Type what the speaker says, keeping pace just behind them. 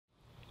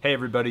Hey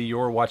everybody,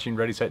 you're watching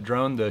Ready Set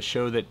Drone, the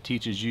show that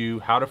teaches you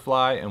how to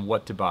fly and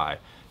what to buy.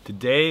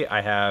 Today I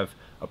have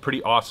a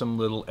pretty awesome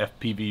little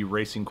FPV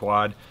racing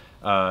quad.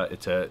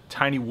 It's a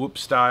tiny whoop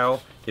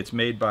style. It's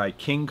made by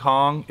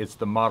KingKong. It's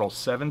the model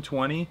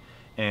 720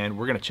 and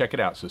we're gonna check it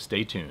out, so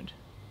stay tuned.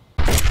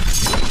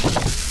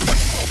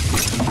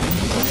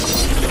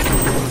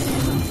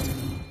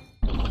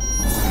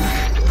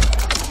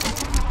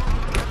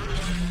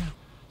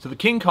 So the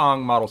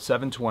KingKong model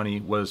 720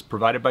 was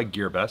provided by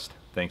GearBest.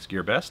 Thanks,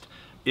 GearBest.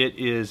 It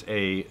is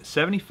a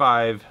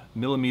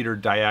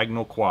 75mm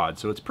diagonal quad,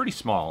 so it's pretty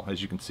small,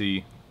 as you can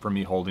see from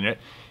me holding it.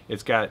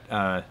 It's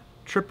got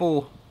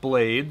triple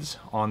blades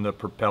on the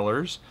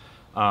propellers.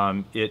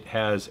 It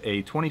has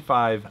a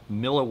 25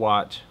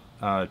 milliwatt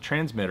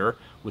transmitter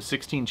with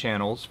 16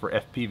 channels for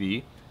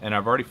FPV, and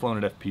I've already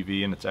flown at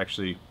FPV, and it's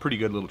actually a pretty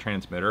good little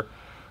transmitter.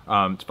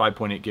 It's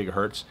 5.8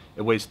 gigahertz.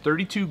 It weighs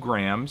 32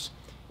 grams.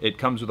 It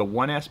comes with a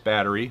 1S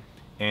battery,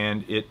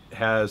 and it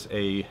has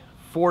a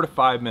 4 to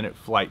 5 minute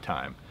flight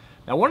time.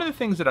 Now, one of the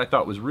things that I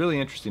thought was really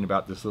interesting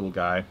about this little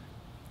guy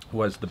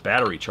was the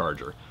battery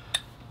charger.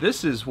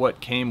 This is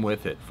what came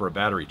with it for a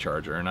battery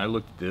charger, and I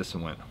looked at this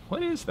and went,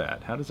 what is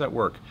that? How does that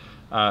work?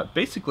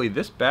 Basically,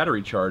 this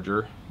battery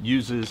charger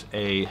uses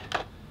a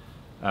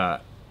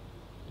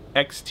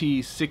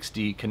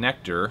XT60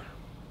 connector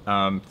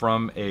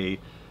from a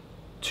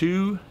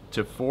 2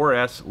 to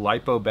 4S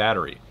LiPo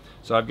battery.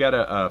 So I've got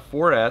a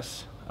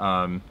 4S,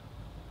 I'm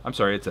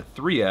sorry, it's a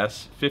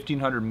 3S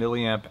 1500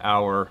 milliamp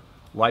hour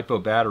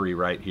LiPo battery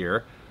right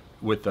here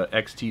with the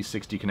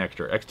XT60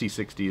 connector.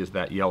 XT60 is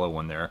that yellow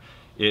one there.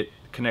 It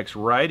connects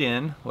right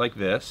in like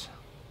this.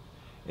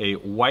 A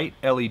white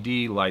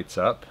LED lights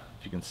up,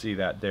 if you can see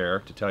that there,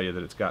 to tell you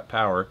that it's got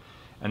power.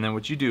 And then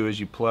what you do is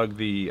you plug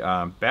the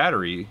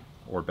battery,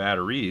 or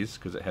batteries,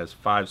 because it has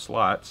 5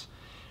 slots,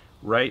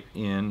 right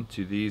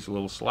into these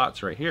little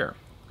slots right here.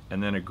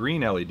 And then a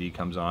green LED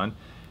comes on,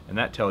 and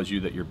that tells you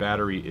that your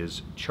battery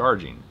is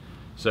charging.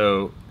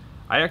 So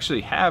I actually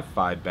have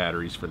 5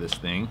 batteries for this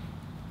thing,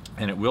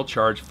 and it will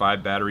charge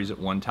 5 batteries at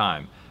one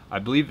time. I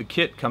believe the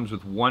kit comes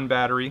with 1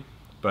 battery,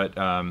 but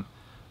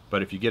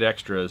if you get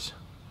extras,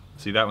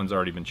 see, that one's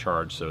already been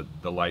charged, so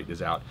the light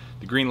is out.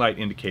 The green light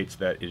indicates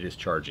that it is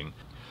charging.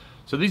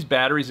 So these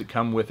batteries that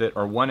come with it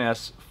are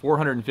 1S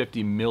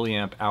 450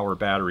 milliamp hour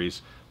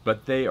batteries,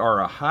 but they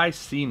are a high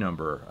C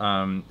number.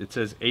 It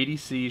says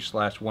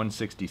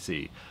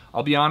 80C/160C.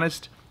 I'll be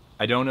honest,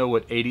 I don't know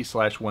what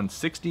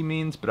 80/160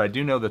 means, but I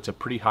do know that's a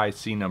pretty high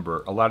C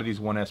number. A lot of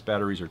these 1S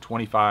batteries are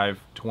 25,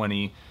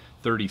 20,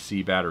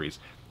 30C batteries.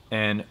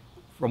 And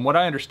from what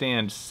I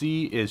understand,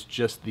 C is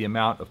just the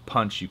amount of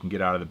punch you can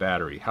get out of the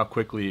battery, how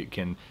quickly it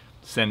can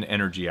send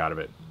energy out of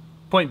it.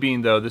 Point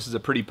being though, this is a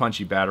pretty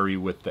punchy battery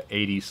with the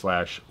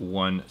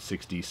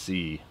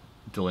 80/160C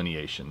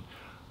delineation.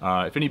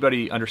 If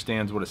anybody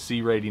understands what a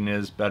C rating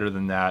is better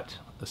than that,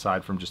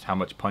 aside from just how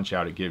much punch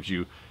out it gives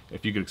you,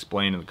 if you could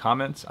explain in the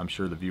comments, I'm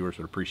sure the viewers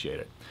would appreciate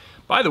it.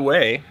 By the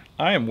way,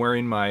 I am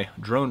wearing my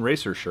Drone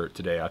Racer shirt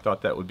today. I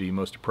thought that would be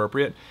most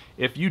appropriate.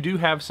 If you do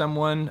have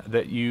someone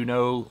that you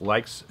know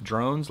likes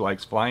drones,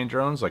 likes flying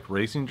drones, like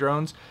racing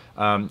drones,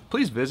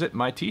 please visit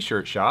my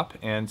t-shirt shop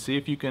and see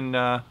if you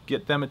can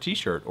get them a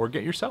t-shirt or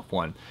get yourself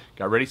one.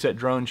 Got Ready Set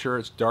Drone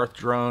shirts, Darth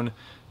Drone,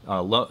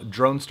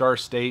 Drone Star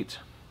State,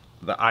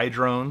 the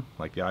iDrone,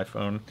 like the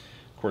iPhone,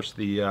 of course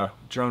the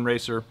Drone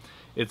Racer.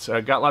 It's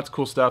got lots of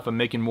cool stuff. I'm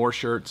making more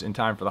shirts in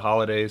time for the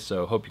holidays,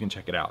 so hope you can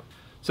check it out.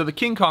 So the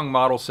KingKong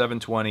model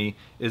 720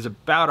 is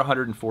about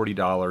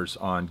 $140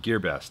 on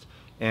GearBest.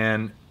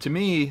 And to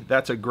me,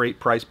 that's a great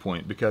price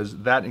point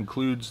because that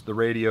includes the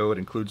radio, it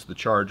includes the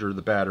charger,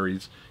 the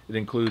batteries, it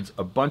includes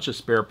a bunch of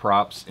spare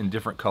props in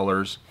different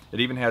colors. It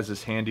even has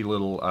this handy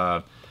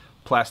little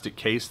plastic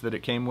case that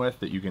it came with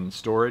that you can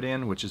store it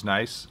in, which is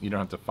nice. You don't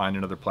have to find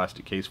another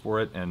plastic case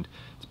for it, and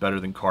it's better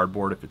than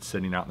cardboard if it's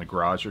sitting out in the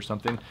garage or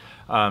something.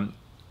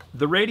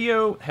 The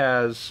radio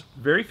has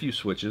very few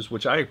switches,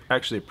 which I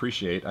actually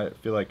appreciate. I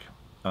feel like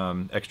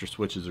extra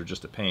switches are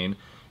just a pain.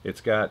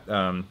 It's got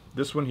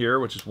this one here,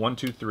 which is 1,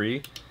 2,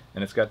 3,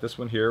 and it's got this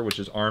one here, which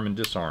is arm and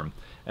disarm.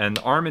 And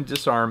the arm and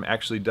disarm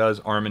actually does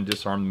arm and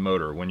disarm the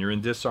motor. When you're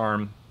in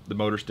disarm, the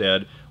motor's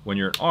dead. When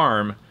you're in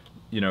arm,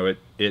 you know,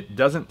 it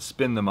doesn't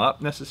spin them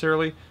up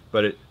necessarily,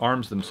 but it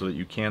arms them so that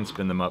you can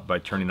spin them up by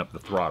turning up the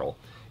throttle.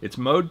 It's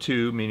mode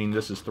 2, meaning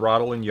this is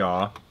throttle and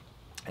yaw,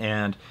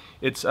 and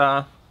it's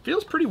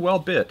feels pretty well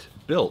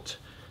built.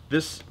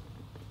 This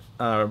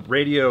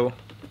radio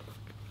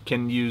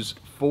can use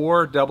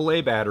 4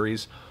 AA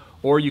batteries,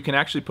 or you can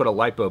actually put a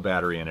LiPo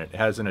battery in it. It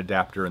has an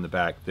adapter in the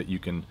back that you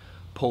can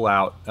pull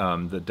out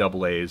the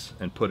AA's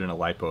and put in a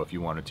LiPo if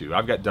you wanted to.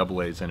 I've got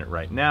AA's in it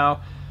right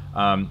now.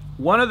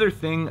 One other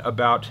thing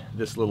about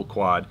this little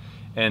quad,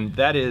 and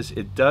that is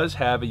it does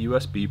have a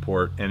USB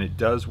port, and it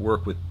does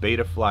work with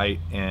BetaFlight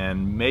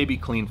and maybe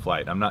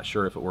CleanFlight. I'm not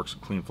sure if it works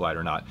with CleanFlight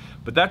or not,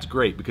 but that's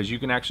great because you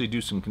can actually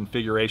do some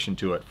configuration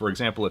to it. For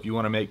example, if you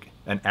want to make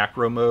an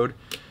acro mode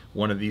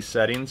one of these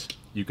settings,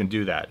 you can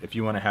do that. If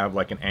you want to have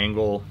like an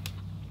angle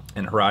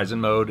in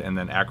horizon mode and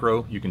then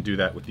acro. You can do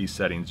that with these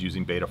settings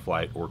using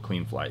BetaFlight or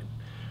CleanFlight.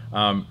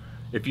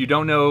 If you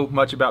don't know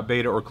much about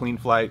Beta or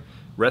CleanFlight,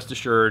 rest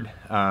assured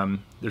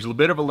there's a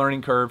bit of a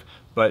learning curve,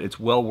 but it's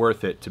well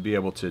worth it to be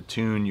able to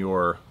tune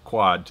your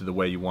quad to the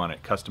way you want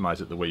it,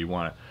 customize it the way you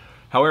want it.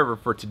 However,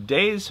 for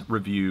today's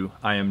review,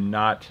 I am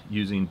not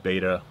using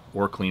Beta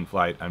or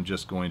CleanFlight. I'm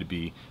just going to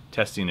be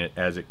testing it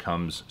as it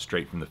comes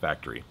straight from the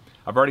factory.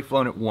 I've already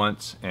flown it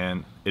once,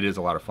 and it is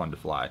a lot of fun to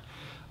fly.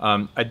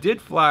 I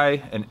did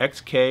fly an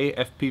XK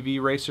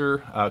FPV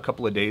racer a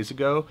couple of days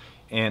ago,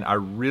 and I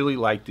really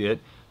liked it.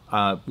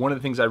 One of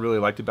the things I really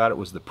liked about it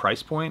was the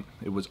price point.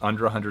 It was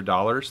under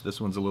 $100.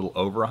 This one's a little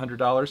over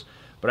 $100.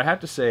 But I have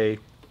to say,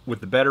 with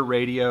the better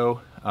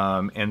radio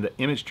and the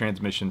image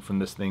transmission from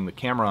this thing, the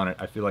camera on it,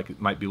 I feel like it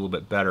might be a little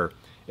bit better.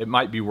 It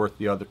might be worth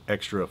the other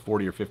extra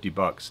 40 or 50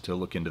 bucks to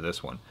look into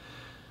this one.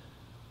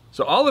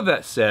 So all of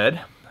that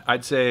said,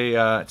 I'd say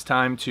it's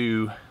time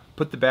to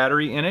put the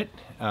battery in it,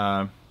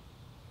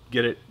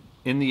 get it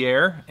in the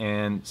air,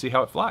 and see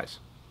how it flies.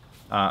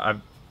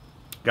 I've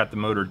got the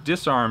motor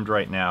disarmed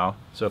right now,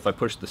 so if I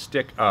push the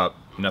stick up,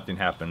 nothing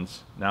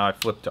happens. Now I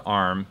flip to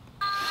arm,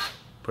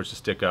 push the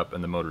stick up,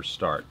 and the motors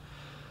start.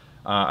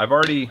 I've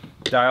already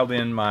dialed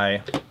in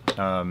my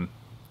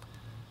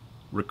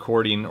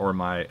recording, or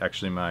my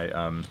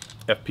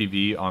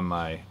FPV on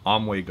my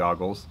Omway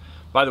goggles.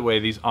 By the way,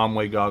 these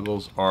Omway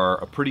goggles are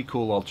a pretty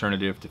cool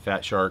alternative to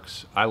Fat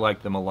Sharks. I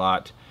like them a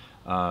lot.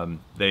 I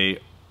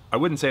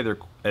wouldn't say they're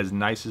as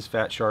nice as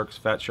Fat Sharks.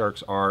 Fat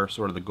Sharks are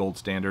sort of the gold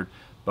standard,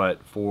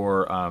 but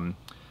for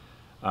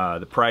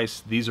the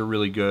price, these are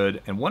really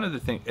good. And one of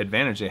the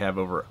advantage they have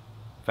over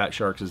Fat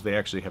Sharks is they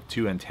actually have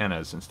 2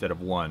 antennas instead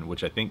of 1,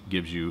 which I think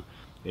gives you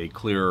a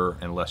clearer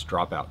and less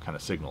dropout kind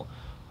of signal.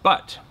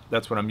 But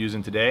that's what I'm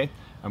using today.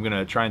 I'm going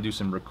to try and do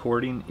some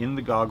recording in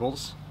the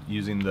goggles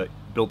using the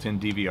built-in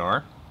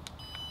DVR.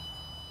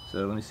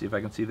 So let me see if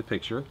I can see the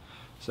picture.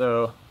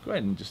 So go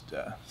ahead and just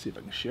see if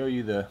I can show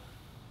you the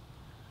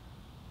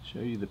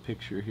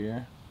picture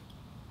here.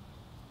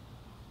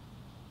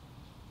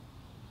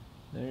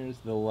 There's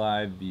the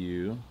live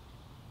view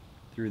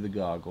through the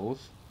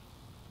goggles.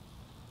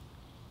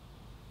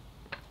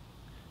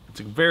 It's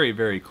a very,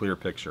 very clear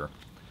picture.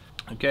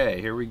 Okay,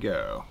 here we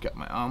go. Got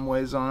my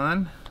Omways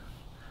on.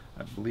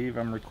 I believe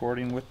I'm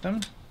recording with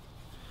them.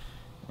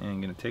 And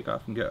I'm going to take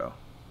off and go.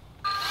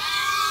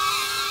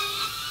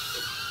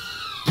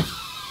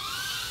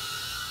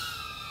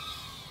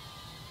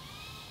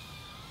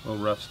 A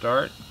little rough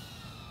start.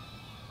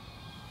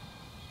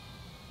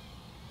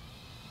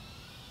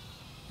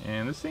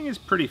 And this thing is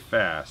pretty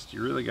fast.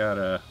 You really got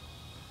to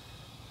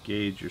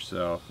gauge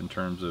yourself in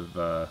terms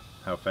of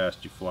how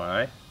fast you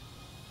fly,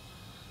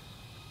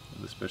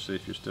 especially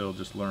if you're still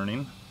just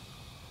learning.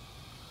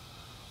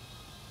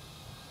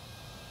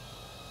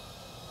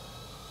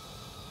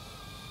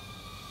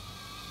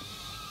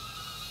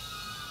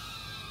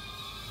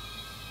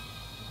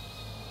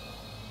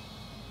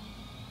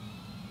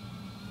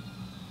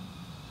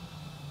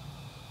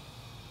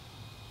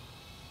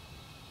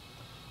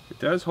 It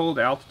does hold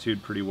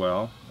altitude pretty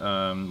well.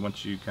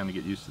 Once you kind of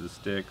get used to the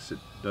sticks, it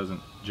doesn't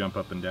jump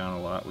up and down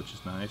a lot, which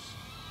is nice.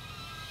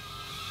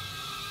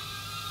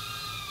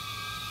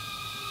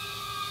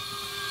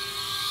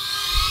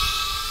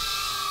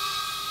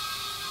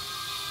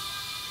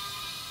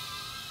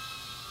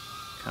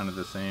 Kind of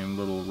the same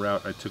little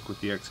route I took with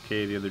the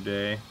XK the other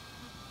day.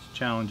 It's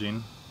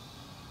challenging,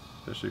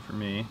 especially for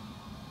me.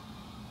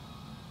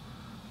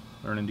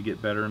 Learning to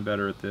get better and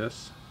better at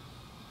this.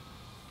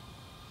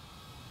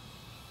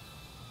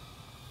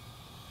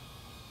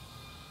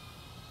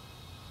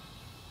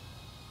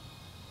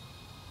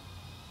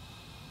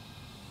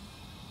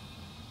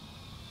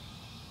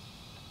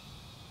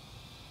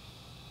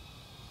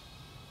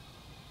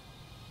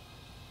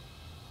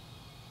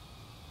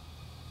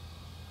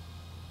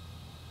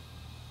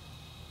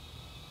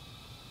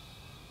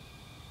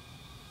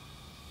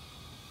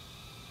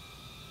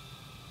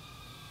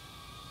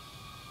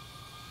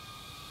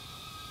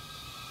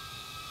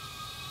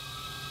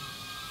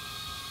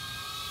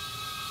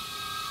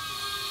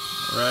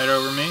 Right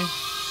over me.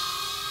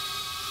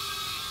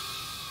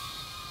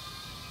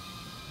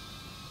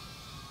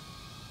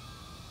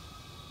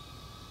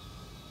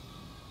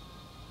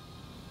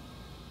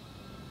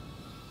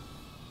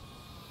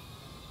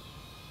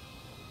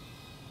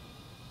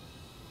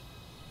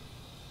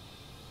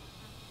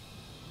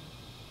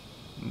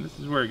 And this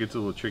is where it gets a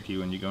little tricky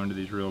when you go into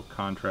these real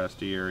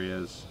contrasty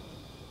areas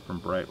from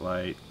bright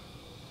light.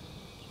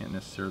 You can't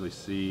necessarily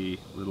see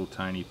little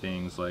tiny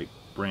things like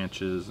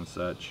branches and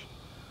such.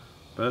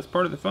 But that's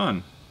part of the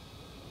fun.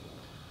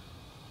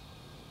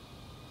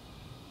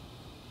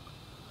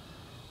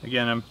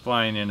 Again, I'm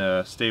flying in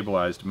a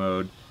stabilized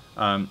mode.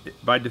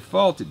 By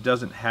default, it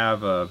doesn't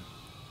have a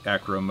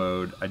acro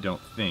mode, I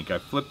don't think. I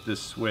flipped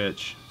this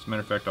switch. As a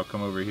matter of fact, I'll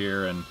come over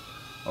here and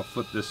I'll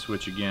flip this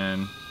switch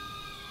again.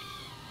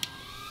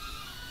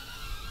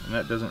 And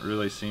that doesn't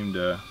really seem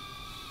to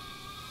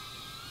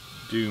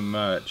do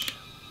much.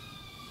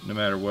 No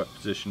matter what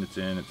position it's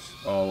in, it's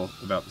all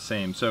about the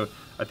same. So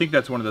I think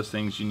that's one of those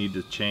things you need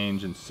to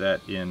change and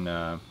set in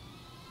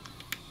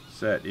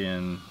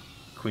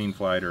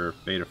KleanFlight or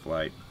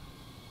BetaFlight.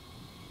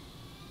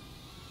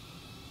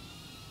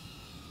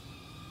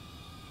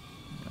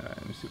 Alright,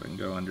 let me see if I can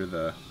go under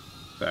the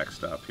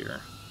backstop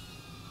here.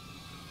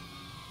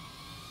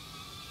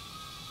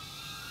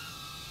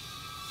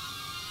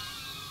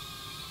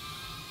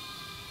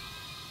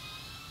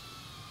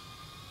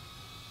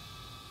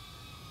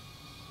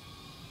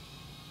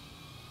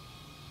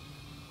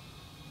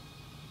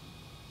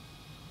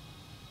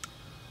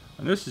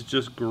 And this is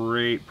just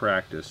great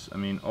practice. I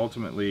mean,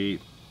 ultimately,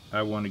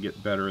 I want to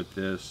get better at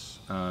this.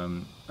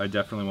 I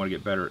definitely want to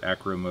get better at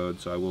acro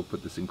mode, so I will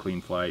put this in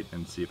KleanFlight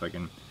and see if I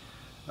can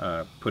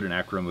put an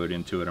acro mode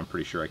into it. I'm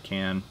pretty sure I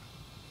can.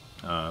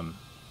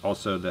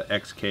 Also, the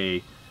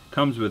XK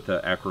comes with the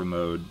acro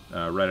mode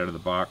right out of the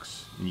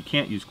box, and you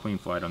can't use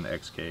KleanFlight on the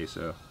XK,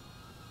 so...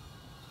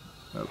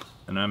 Oh,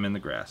 and I'm in the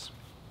grass.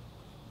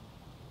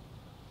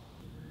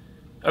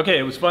 Okay,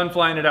 it was fun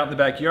flying it out in the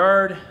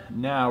backyard.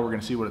 Now we're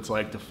gonna see what it's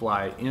like to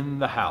fly in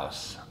the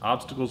house.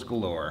 Obstacles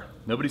galore.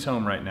 Nobody's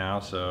home right now,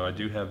 so I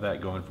do have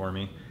that going for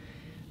me.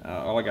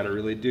 All I gotta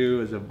really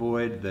do is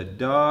avoid the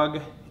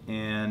dog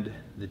and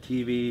the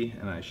TV,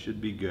 and I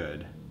should be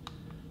good.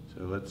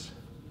 So let's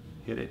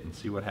hit it and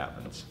see what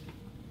happens.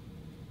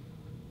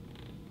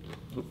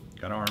 Oop,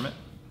 gotta arm it.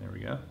 There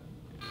we go.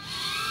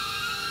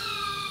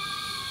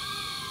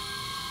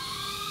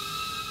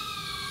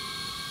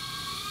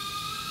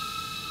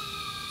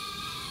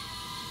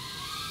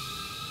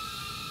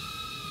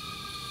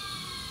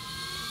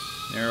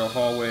 Narrow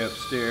hallway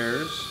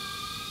upstairs.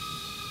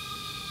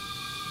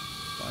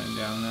 Flying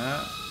down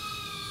that.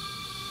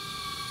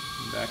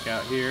 Back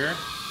out here.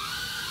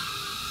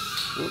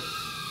 Whoop,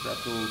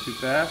 dropped a little too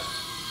fast.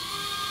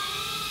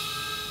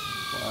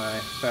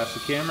 Fly past the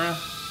camera.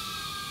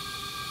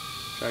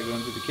 Try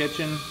going to the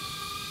kitchen.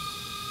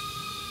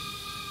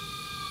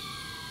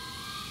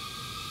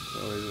 It's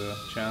always a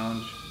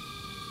challenge.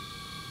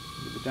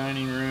 Into the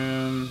dining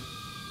room.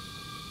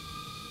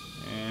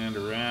 And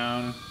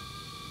around.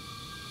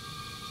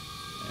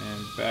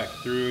 And back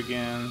through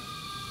again.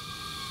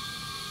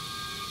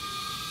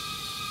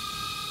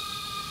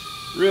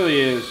 Really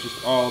is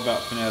just all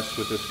about finesse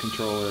with this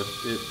controller.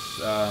 It's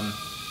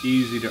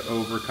easy to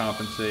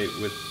overcompensate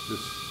with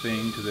this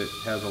thing because it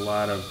has a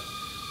lot of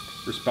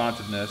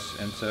responsiveness,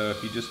 and so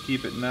if you just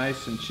keep it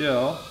nice and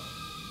chill,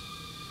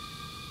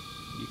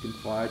 you can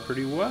fly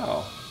pretty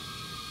well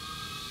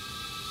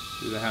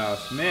through the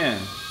house. Man,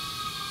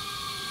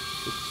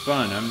 this is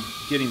fun. I'm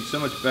getting so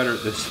much better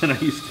at this than I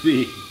used to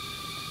be.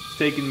 It's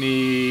taken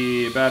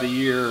me about a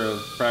year of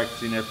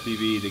practicing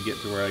FPV to get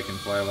to where I can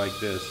fly like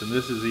this, and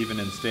this is even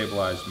in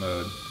stabilized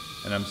mode,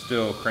 and I'm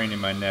still craning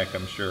my neck,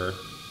 I'm sure.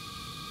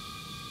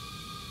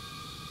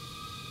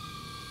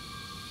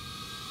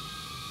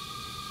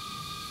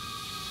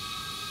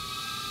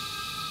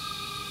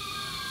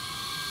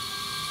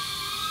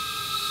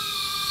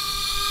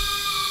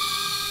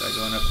 Try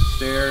going up the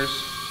stairs.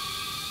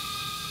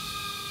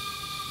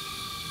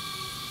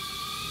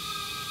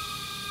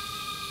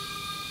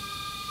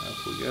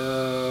 Up we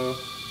go,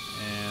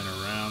 and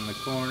around the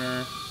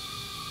corner,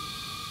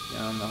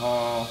 down the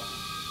hall,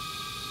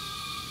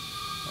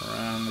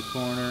 around the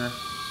corner,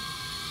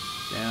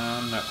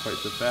 down, not quite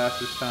so fast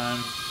this time,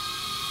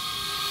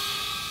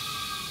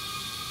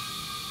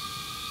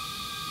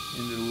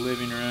 into the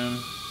living room,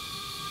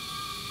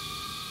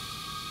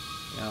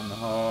 down the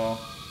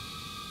hall,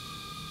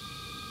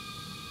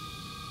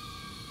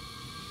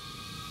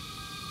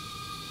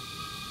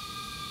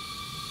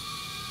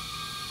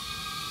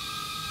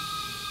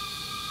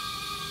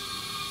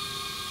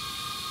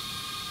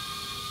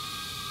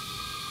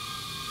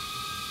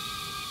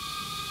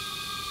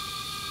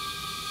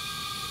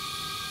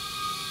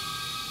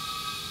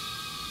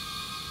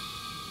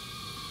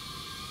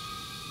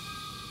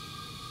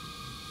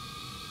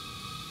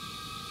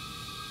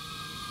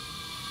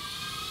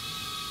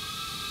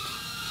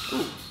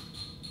 ooh.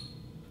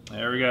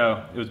 There we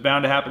go. It was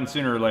bound to happen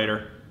sooner or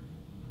later.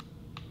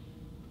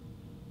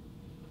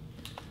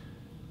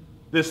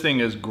 This thing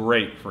is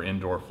great for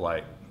indoor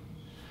flight.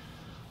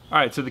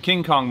 Alright, so the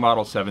KingKong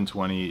Model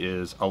 720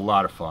 is a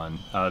lot of fun.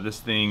 This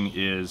thing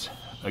is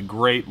a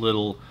great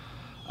little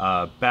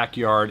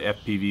backyard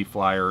FPV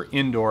flyer,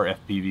 indoor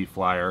FPV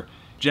flyer.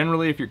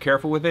 Generally, if you're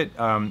careful with it,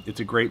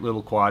 it's a great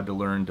little quad to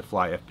learn to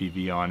fly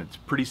FPV on. It's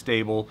pretty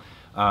stable.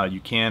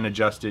 You can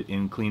adjust it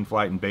in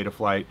KleanFlight and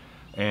BetaFlight,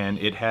 and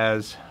it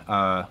has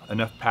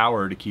enough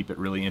power to keep it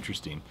really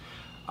interesting.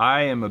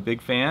 I am a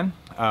big fan.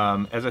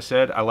 As I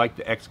said, I like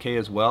the XK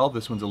as well.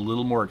 This one's a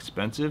little more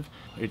expensive.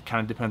 It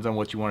kind of depends on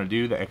what you want to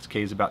do. The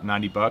XK is about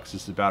 90 bucks.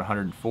 This is about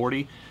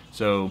 140,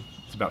 so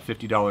it's about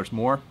 $50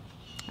 more,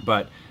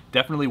 but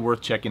definitely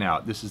worth checking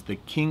out. This is the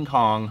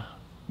KingKong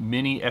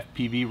Mini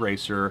FPV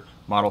Racer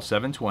Model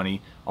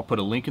 720. I'll put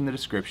a link in the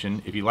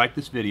description. If you like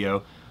this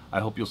video, I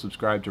hope you'll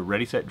subscribe to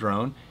Ready Set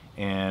Drone,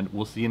 and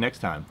we'll see you next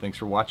time. Thanks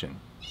for watching.